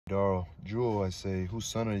Darl, Jewel, I say, whose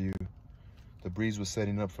son are you? The breeze was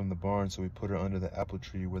setting up from the barn, so we put her under the apple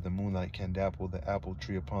tree where the moonlight can dapple the apple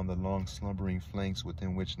tree upon the long slumbering flanks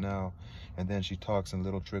within which now and then she talks in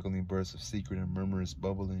little trickling bursts of secret and murmurous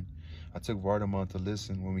bubbling. I took Vardamon to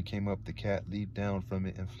listen. When we came up, the cat leaped down from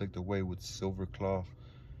it and flicked away with silver claw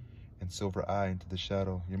and silver eye into the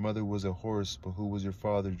shadow. Your mother was a horse, but who was your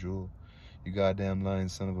father, Jewel? You goddamn lying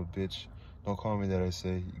son of a bitch. Don't call me that, I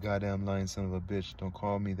say. You goddamn lying son of a bitch. Don't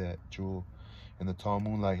call me that, Jewel. In the tall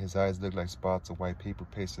moonlight, his eyes looked like spots of white paper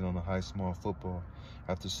pasted on a high small football.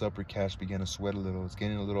 After supper, Cash began to sweat a little. It's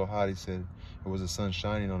getting a little hot, he said. It was the sun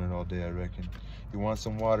shining on it all day, I reckon. You want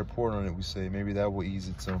some water poured on it, we say. Maybe that will ease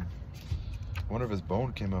it some. I wonder if his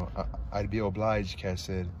bone came out. I'd be obliged, Cash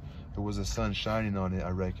said. It was the sun shining on it, I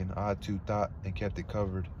reckon. I ought to thought and kept it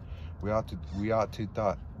covered. We ought to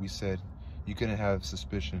thought, we said. You couldn't have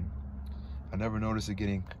suspicion. I never noticed it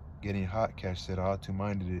getting hot, Cash said. I ought to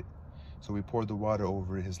minded it. So we poured the water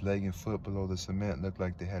over it. His leg and foot below the cement looked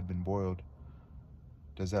like they had been boiled.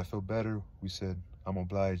 Does that feel better? We said. I'm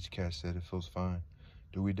obliged, Cash said. It feels fine.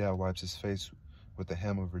 Dewey Dad wipes his face with the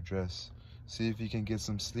hem of her dress. See if you can get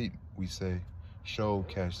some sleep, we say. Show,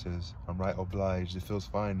 Cash says. I'm right obliged. It feels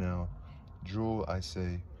fine now. Jewel, I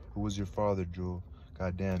say. Who was your father, Jewel?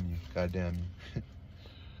 God damn you. God damn you.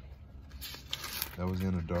 That was the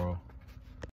end of Darl.